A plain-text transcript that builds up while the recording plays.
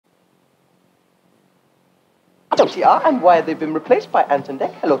Josie are and why they've been replaced by Ant and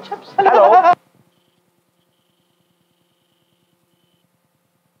Dec. Hello, chaps. Hello.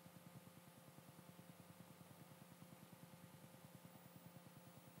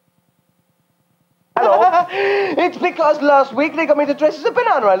 Hello. It's because last week they got me to dress as a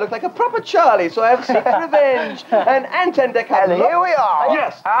banana. I look like a proper Charlie, so I have seeked revenge. And Ant and Dec have And here we are.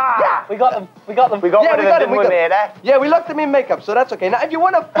 Yes. Ah. We got them. We got rid of them, didn't we, mate, eh? Yeah, we locked them in makeup, so that's okay. Now, if you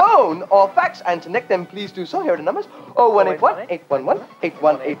want to phone or fax Ant and Dec, then please do so. Here are the numbers. 0181 811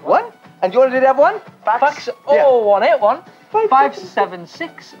 8181. And you want to do that one? Fax 0181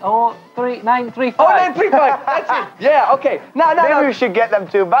 576 3935. Oh, 935. That's it. Yeah, okay. Now. Maybe we should get them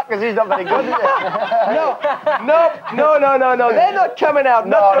two back because he's not very good, is he? No. They're not coming out.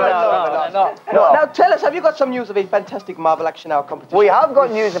 No. Now, tell us, have you got some news of a fantastic Marvel Action Hour competition? We have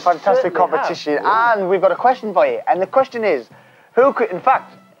got news of fantastic competition, and we've got a question for you. And the question is, who could, in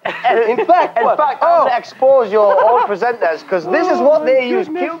fact, I'm going to expose your old presenters, because this is what they use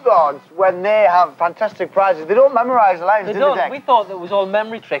cue cards when they have fantastic prizes. They don't memorise the lines, They do don't. they? We thought that was all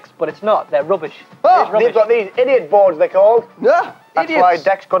memory tricks, but it's not. They're rubbish. Oh, They've got these idiot boards, they're called. Yeah, That's idiots. why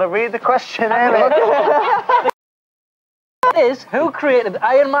Dec's going to read the question, eh? That is, who created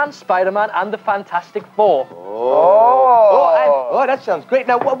Iron Man, Spider-Man, and the Fantastic Four? Oh, that sounds great.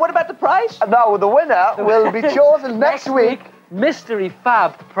 Now, what about the prize? Now, the winner will be chosen next week. Mystery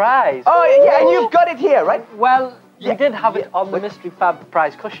Fab Prize. Oh, yeah, and you've got it here, right? Well, we did have it on the Mystery Fab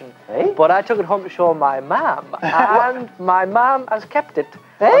Prize cushion, but I took it home to show my mum, and my mum has kept it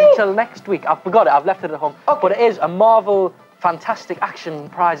until next week. I've forgot it. I've left it at home. Okay. But it is a Marvel Fantastic Action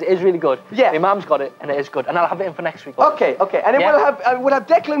Prize. It is really good. Yeah. My mum's got it, and it is good, and I'll have it in for next week. Okay, and it will have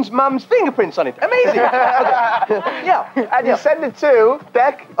Declan's mum's fingerprints on it. Amazing. And you send it to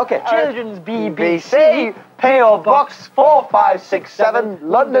Dec. Okay. Children's BBC, PO Box 4567,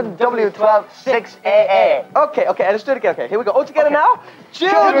 London W12 6AA. Okay, and let's do it again. Okay, here we go. All together now.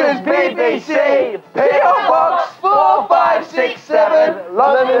 Children's BBC, PO Box 4567,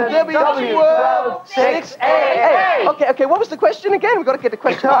 London W12 6AA. Okay, what was the question again? We've got to get the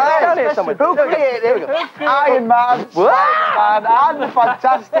question down here somewhere. Who created Iron Man, Spider-Man, and the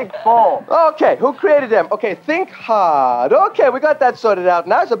Fantastic Four? Okay, who created them? Okay, think hard. Okay, we got that sorted out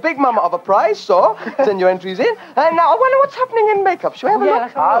now. It's a big mama of a prize, so send your entries in. And now I wonder what's happening in makeup. Shall we have a look?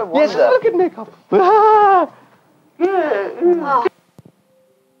 Let's have a look. Yes, let's look at makeup.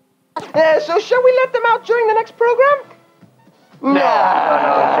 So shall we let them out during the next program? No.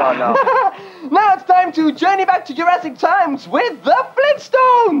 Now it's time to journey back to Jurassic times with the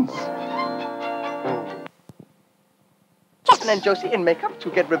Flintstones. Kirsten and Josie in makeup to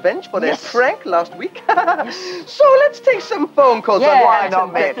get revenge for their prank last week. So let's take some phone calls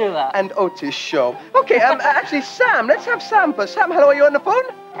on let's the and Otis show. Okay, actually, Sam, let's have Sam first. Sam, hello, are you on the phone?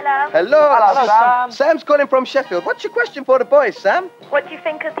 Hello. Sam. Sam's calling from Sheffield. What's your question for the boys, Sam? What do you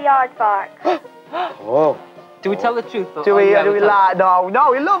think of the Aardvark? Oh. Do we tell the truth? Do we lie? No,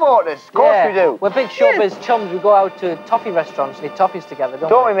 we love Otis. Of course we do. We're big showbiz chums. We go out to toffee restaurants and eat toffees together,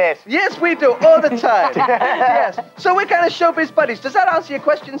 Don't we, mate? Yes, we do, all the time. Yes. So we're kind of showbiz buddies. Does that answer your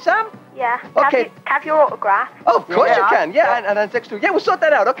question, Sam? Yeah. Okay. Can I have your autograph? Oh, of course you can. Yeah, and text too. Yeah, we'll sort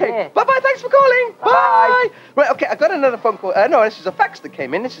that out. Okay. Yeah. Bye-bye. Thanks for calling. Bye. Right, okay, I got another phone call. No, this is a fax that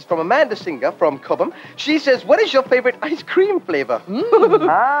came in. This is from Amanda Singer from Cobham. She says, what is your favorite ice cream flavor?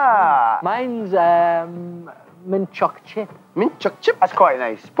 Mine's mint choc chip. Mint choc chip? That's quite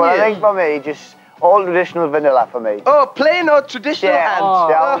nice. But I think for me, just all traditional vanilla for me. Oh, plain or traditional ant?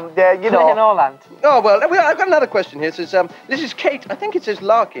 You know. Plain or ant. Oh, well, I've got another question here. It says, this is Kate. I think it says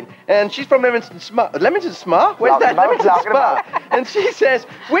Larkin. And she's from Leamington Spa. Leamington Spa? Where's that? Leamington Spa. And she says,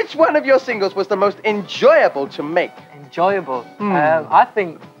 which one of your singles was the most enjoyable to make? Enjoyable. I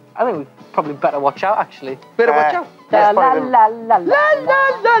think we probably better watch out, actually. Better watch out. La la la la la La la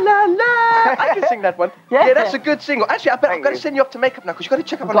la la la. I can sing that one. Yeah. That's a good single. Actually, I've got to send you up to makeup now because you've got to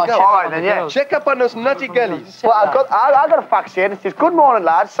check up on the girls. All right, then, yeah. Check up on those nutty gullies. Well, I got a fax here, and it says, good morning,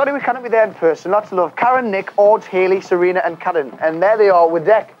 lads. Sorry we can't be there in person. Lots of love. Karen, Nick, Ords, Haley, Serena, and Karen. And there they are with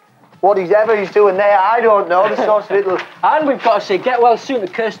Dec. What he's doing there, I don't know. The sauce little. And we've got to say, get well soon to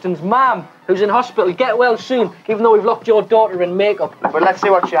Kirsten's mum, who's in hospital. Get well soon, even though we've locked your daughter in makeup. But let's see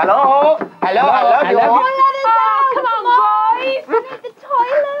what she. Hello. Come on, boys. We need the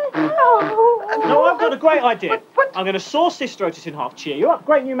toilet. No, I've got a great idea. I'm going to saw Sister Otis in half, cheer you up.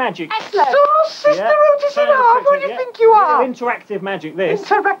 Great new magic. Excellent. So, Sister Otis in half, who do you think you are? Interactive magic, this.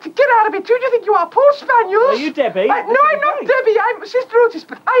 Interactive, get out of it. Who do you think you are? Paul Spaniels? Are you Debbie? No, I'm not Debbie. I'm Sister Otis,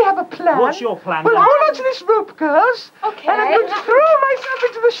 but I have a plan. What's your plan? Well, hold on to this rope, girls. Okay. And I'm going to throw myself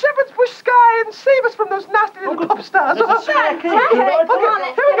into the shepherd's bush sky and save us from those nasty little pop stars. There's a staircase. Come on,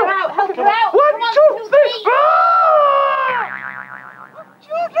 let's get her out. Help her out. 1, 2, 3.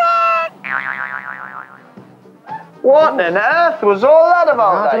 on earth was all that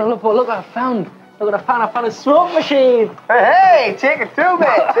about? I don't know, look what I found. Look what I found. I found a smoke machine. Hey, take it too, mate.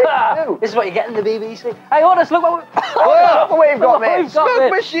 Take it too. This is what you get in the BBC. Hey, Otis, look what look what you've got, mate.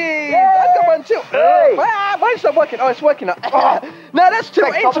 Smoke machine! I got one too. Hey. Why is it working? Oh, it's working now. No, that's too.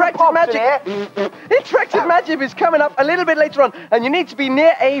 Interactive magic. Interactive magic is coming up a little bit later on, and you need to be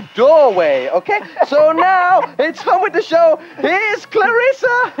near a doorway, okay? So now, it's on with the show. Here's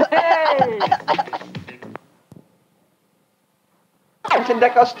Clarissa. Hey! And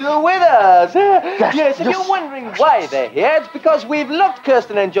Deck are still with us. Yes, if you're wondering why they're here, it's because we've locked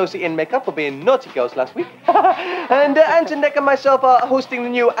Kirsten and Josie in makeup for being naughty girls last week. And Ant and Deck and myself are hosting the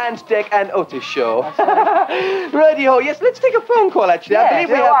new Ant, Deck and Otis show. Righty-ho, yes, let's take a phone call, actually. Yeah, I believe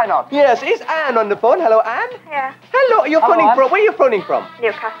we have... why not? Yes, is Anne on the phone? Hello, Anne? Yeah. Hello, you're phoning Anne. from... Where are you phoning from?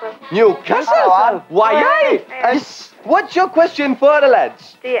 Newcastle. Newcastle? Hello, Anne. Why, aye? Yeah. And what's your question for the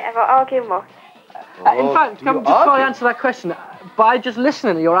lads? Do you ever argue much? In fact, just before I answer that question, by just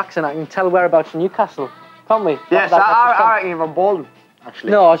listening to your accent, I can tell whereabouts in Newcastle, can't we? Yes, I reckon you're from Bolton,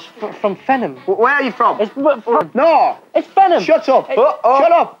 actually. No, it's from Fenham. Where are you from? It's No! It's Fenham. Shut up!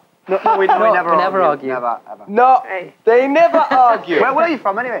 Shut up! No, we never argue. Never, ever. No, Right. they never argue. Where are you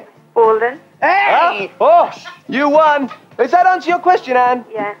from, anyway? Bolden? Hey! Oh, you won. Does that answer your question, Anne?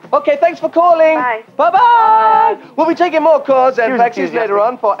 Yeah. Okay, thanks for calling. Bye. Bye-bye. We'll be taking more calls and Excuse faxes me, later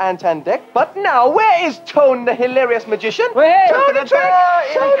on for Ant and Deck. But now, where is Tone, the hilarious magician? Wait. Tony Trick!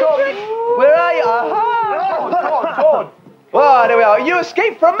 Where are you? Aha! Oh, there we are. You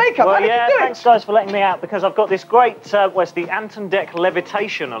escaped from makeup. How Well, did yeah, you do thanks it? guys for letting me out because I've got this great, it's the Ant and Deck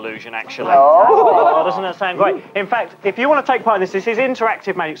levitation illusion, actually. Oh. Oh, doesn't that sound great? In fact, if you want to take part in this, this is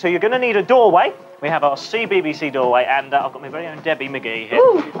interactive magic, so you're going to need a doorway. We have our CBBC doorway, and I've got my very own Debbie McGee here.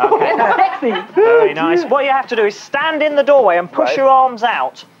 Okay. Very nice. What you have to do is stand in the doorway and push your arms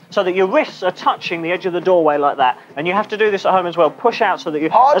out so that your wrists are touching the edge of the doorway like that. And you have to do this at home as well. Push out so that you...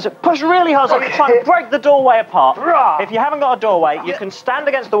 Push really hard so you try and break the doorway apart. If you haven't got a doorway, you can stand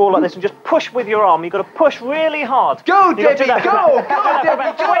against the wall like this and just push with your arm. You've got to push really hard. Go, You've got to do Debbie, that go! for Go, Debbie,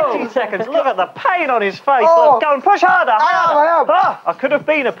 about go! 20 seconds. Look at the pain on his face. Oh. Look, go and push harder. I am. I could have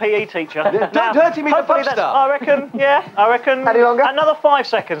been a PE teacher. Don't hurt him, he's a hopefully pop that's- star. I reckon... Any longer? Another 5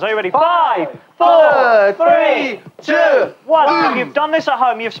 seconds. Are you ready? 5, 4, 4, 3, 2, 1. If you've done this at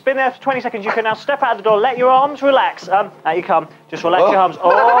home, you've been there for 20 seconds, you can now step out of the door, let your arms relax. Out you come. Just relax your arms.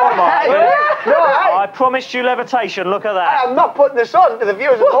 Oh, my goodness. I promised you levitation. Look at that. I'm not putting this on to the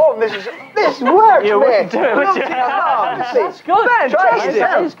viewers at home. This works, You mate. wouldn't do it, would you? That's good. Fantastic.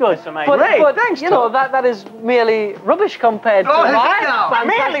 That is good. It's amazing. But Thanks, you know, that is merely rubbish compared to Oh, is it mine. now?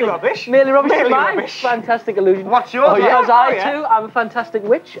 Fantastic- Merely rubbish? Merely rubbish to Merely mine. rubbish. Fantastic illusion. What's yours? Because Oh, I yeah. too am a fantastic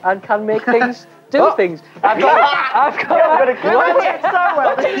witch and can make things do things. I've got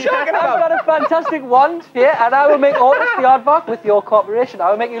a fantastic wand here, and I will make Otis the Aardvark with your cooperation. I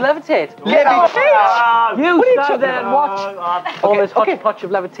will make you levitate. Levitate? You stand there and watch all this hodgepodge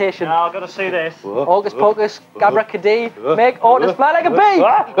of levitation. No, I've got to see this. Hocus pocus, abracadabra, make Otis fly like a bee.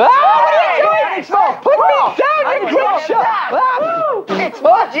 Put me down, you creature! It's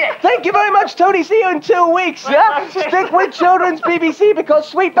magic! Thank you very much, Tony. See you in 2 weeks, yeah? Stick with Children's BBC because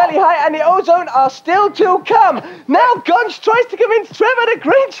Sweet Belly High and the Ozone are still to come. Now Gunch tries to convince Trevor that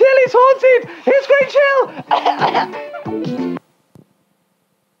Green Chill is haunted. Here's Green Chill!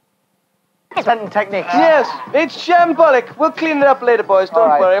 Techniques. Yes, it's shambolic. We'll clean it up later, boys. Don't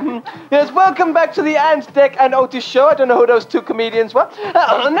All right. worry. Yes, welcome back to the Ant, Deck and Otis show. I don't know who those two comedians were.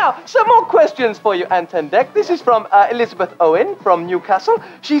 Now, some more questions for you, Ant and Deck. This is from Elizabeth Owen from Newcastle.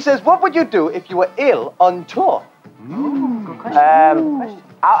 She says, what would you do if you were ill on tour?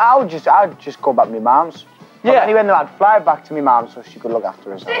 I would just go back to my mum's. Yeah. Anyway, no, I'd fly back to my mum so she could look after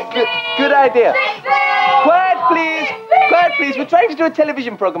herself. Good idea. Quiet, please. Quiet, please. We're trying to do a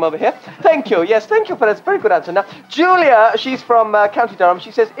television program over here. Thank you. Yes, thank you for that. Very good answer. Now, Julia, she's from County Durham. She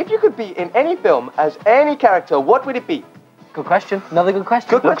says, if you could be in any film as any character, what would it be? Good question. Another good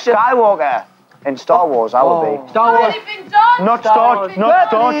question. Good Luke Skywalker in Star Wars, I would be. Star Wars. Not Star Wars.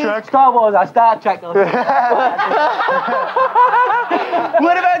 Star Trek. Star Wars. Star Trek.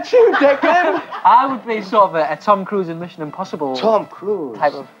 What about you, Declan? I would be sort of a Tom Cruise in Mission Impossible Tom Cruise.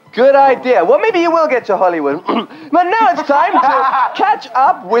 type of. Good idea. Well, maybe you will get to Hollywood. But now it's time to catch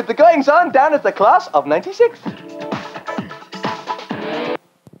up with the goings-on down at the class of 96.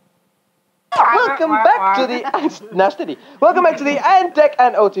 Welcome back to the nasty. Welcome back to the Ant, Deck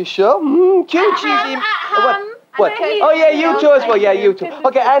and Otis show. Cue cheesy. What? Oh yeah, you too as well. Yeah, you too.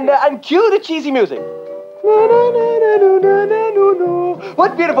 Okay, and cue the cheesy music.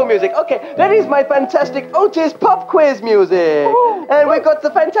 What beautiful music. Okay, that is my fantastic Otis pop quiz music. And we've got the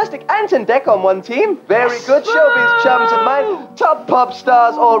fantastic Ant and Dec on one team. Very good showbiz chums of mine. Top pop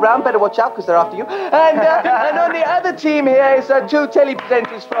stars all round. Better watch out because they're after you. And on the other team here is two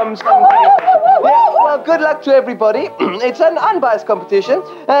telepresenters from some well, good luck to everybody. It's an unbiased competition.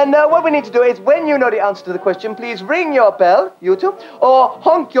 And what we need to do is, when you know the answer to the question, please ring your bell, you two, or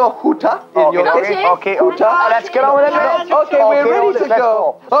honk your hooter in your case. Okay, let's get on with it. Okay, we're ready to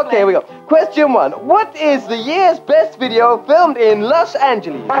go. Okay, here we go. Question 1. What is the year's best video filmed in Los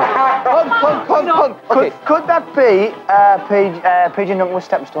Angeles? Honk. Okay. Could that be Pigeon Duncan with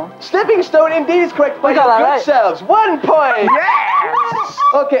Stepping Stone? Stepping Stone indeed is correct by your good selves. 1 point. Yes!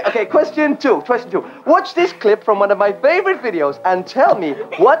 Okay, question 2. Watch this clip from one of my favorite videos and tell me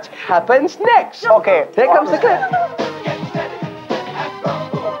what happens next. Okay. Here comes the clip.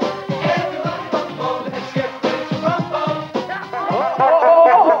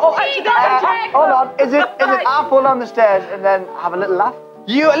 Hold on. Is it I fall down the stairs and then have a little laugh?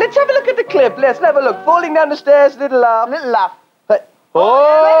 Let's have a look at the clip. Let's have a look. Falling down the stairs, little laugh. Little laugh.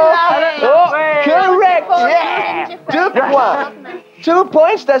 Correct. Yeah. 2 points. 2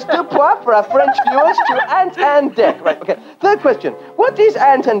 points. That's 2 points for our French viewers to Ant and Dec. Right. Okay. Third question. What is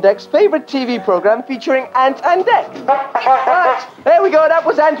Ant and Dec's favorite TV program featuring Ant and Dec? Right. There we go. That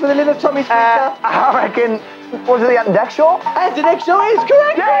was Ant with a little Tommy speaker. I reckon. Was it the Ant and Dec show? Ant and Dec show is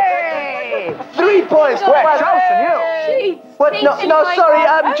correct. Yay! 3 points. Wait, Josie, you. What? No, sorry.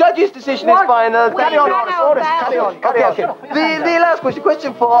 Judge's decision is final. Carry on. Okay. The last question.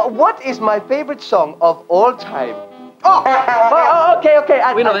 Question 4. What is my favorite song of all time? Okay.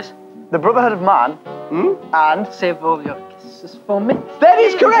 We know this. The Brotherhood of Man. And Save all your kisses for me. That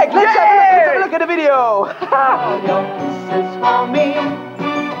is correct. Let's have a look at the video. Your kisses for me.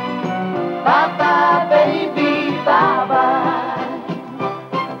 Bye-bye, baby, bye-bye.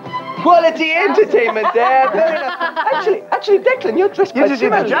 Quality entertainment there. Very nice. Actually, Declan, you're dressed quite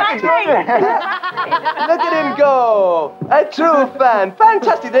similar. Look at him go. A true fan.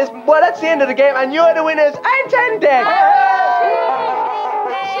 Fantastic. That's the end of the game, and you're the winners, Ant and Dec.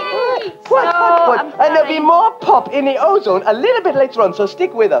 What? And there'll be more pop in the ozone a little bit later on, so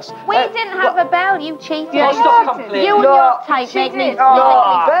stick with us. We didn't have a bell, you cheated. Yeah, stop complaining. You and your type make me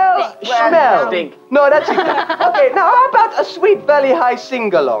Bell smell. No, that's it. Okay, now how about a Sweet Valley High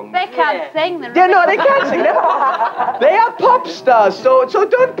sing-along? They can't sing. Yeah, no, they can't sing. They are pop stars, so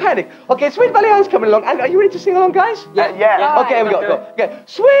don't panic. Okay, Sweet Valley High's coming along. And are you ready to sing along, guys? Yeah. Okay, here we go. Okay.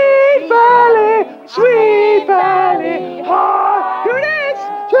 Sweet Valley High. Here it is.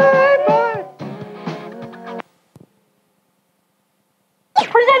 Sweet Valley.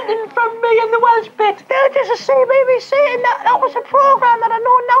 Presenting from me in the Welsh bit. There is a CBBC, and that was a programme that I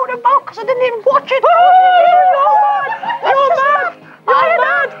know nothing about because I didn't even watch it. You're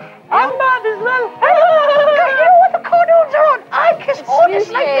mad. I'm mad as well. You know what the cartoons are on? I kiss Otis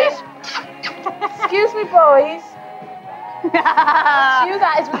like this. Excuse me, boys. You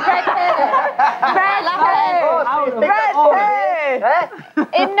guys with red hair.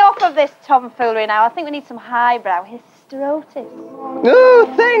 Enough of this tomfoolery now. I think we need some highbrow Otis. Oh,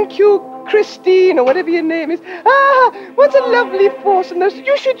 thank you, Christine, or whatever your name is. What a lovely foursome.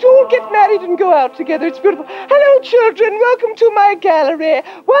 You should all get married and go out together. It's beautiful. Hello, children. Welcome to my gallery.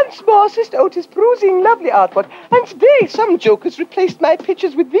 Once more, Sister Otis perusing lovely artwork. And today, some jokers replaced my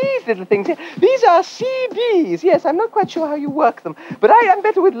pictures with these little things here. These are CDs. Yes, I'm not quite sure how you work them, but I am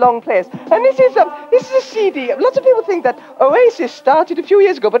better with long players. And this is a CD. Lots of people think that Oasis started a few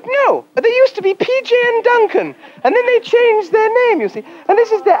years ago, but no. They used to be PJ and Duncan, and then they changed their name, you see. And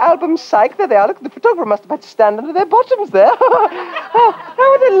this is their album Psych. There they are. Look, the photographer must have had to stand under their bottoms there. Oh,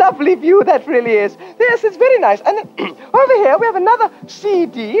 what a lovely view that really is. Yes, it's very nice. And over here we have another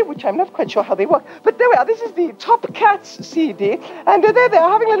CD, which I'm not quite sure how they work. But there we are. This is the Top Cats CD. And there they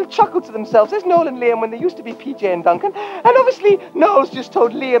are having a little chuckle to themselves. There's Noel and Liam when they used to be PJ and Duncan. And obviously Noel's just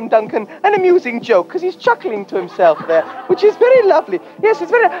told Liam Duncan an amusing joke because he's chuckling to himself there, which is very lovely. Yes,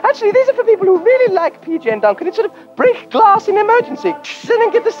 it's very... Actually, these are for people who really like PJ and Duncan. It's sort of break glass in emergency. And then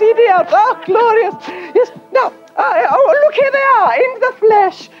get the CD out. Oh, glorious. Yes. Now, look, here they are, in the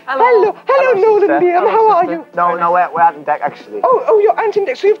flesh. Hello, Noel and Liam. How are you? No, we're Ant and Dec, actually. Oh, you're Ant and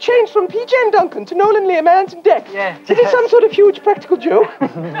Dec. So you've changed from PJ and Duncan to Noel and Liam, Ant and Dec. Yeah. Is it some sort of huge practical joke?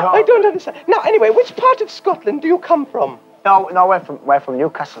 No. I don't understand. Now, anyway, which part of Scotland do you come from? No, we're from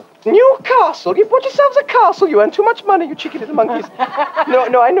Newcastle. Newcastle? You bought yourselves a castle. You earn too much money, you cheeky little monkeys.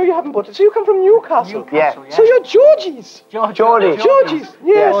 No, I know you haven't bought it. So you come from Newcastle? Yeah. So you're Georgies? Georgies.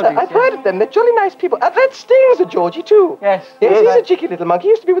 Yes, I've heard of them. They're jolly nice people. That Sting's a Georgie too. Yes. Yes, he's a cheeky little monkey. He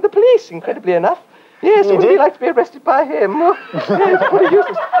used to be with the police, incredibly enough. Yes, wouldn't you like to be arrested by him? Yes, what a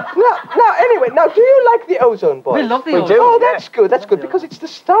useless. Anyway, do you like the ozone, boys? We love the ozone. Oh, that's good, because it's the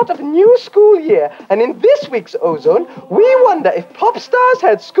start of a new school year. And in this week's ozone, we wonder if pop stars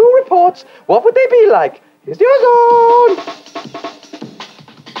had school reports, what would they be like? Here's the ozone!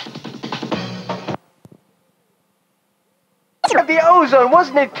 The ozone,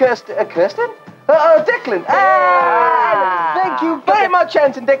 wasn't it, Kirsten? Declan. Thank you very much,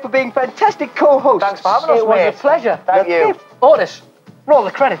 Ant and Dick, for being fantastic co-hosts. Thanks for having us, It was a pleasure. Thank you. Otis, roll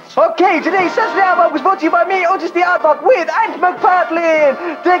the credits. Okay, today's Saturday Aardvark was brought to you by me, Otis the Aardvark, with Ant McPartlin,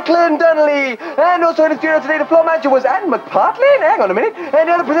 Declan Donnelly, and also in the studio today, the floor manager was Ant McPartlin. Hang on a minute. And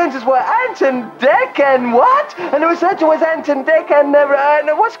the other presenters were Ant and Dick, and what? And the researcher was Ant and Dick, and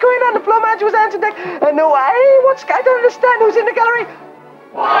what's going on? The floor manager was Ant and Dick, and I don't understand who's in the gallery.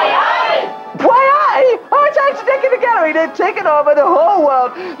 Why, oh, it's Ant and Dick in the gallery. They've taken over the whole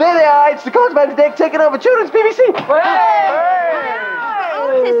world. There they are. It's the Cosmo and Dick taking over Children's BBC.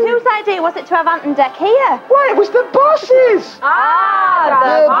 Otis, whose idea was it to have Ant and Dec here? Why, it was the bosses. The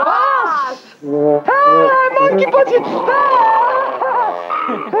boss. Monkey Button.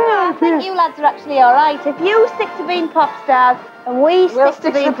 I think you lads are actually all right. If you stick to being pop stars and we stick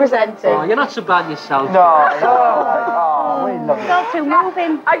to being presenting. Oh, you're not so bad yourself. No. We love it. Go to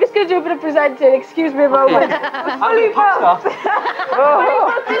moving. I'm just going to do a bit of presenting. Excuse me a moment. I'm a pop star.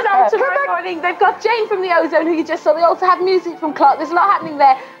 This out tomorrow morning. They've got Jane from the Ozone, who you just saw. They also have music from Clark. There's a lot happening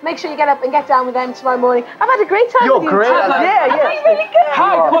there. Make sure you get up and get down with them tomorrow morning. I've had a great time with you. You're great. Yeah. It's really good.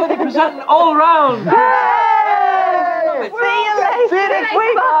 High quality presenting all round. See you next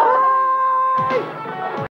week. Bye.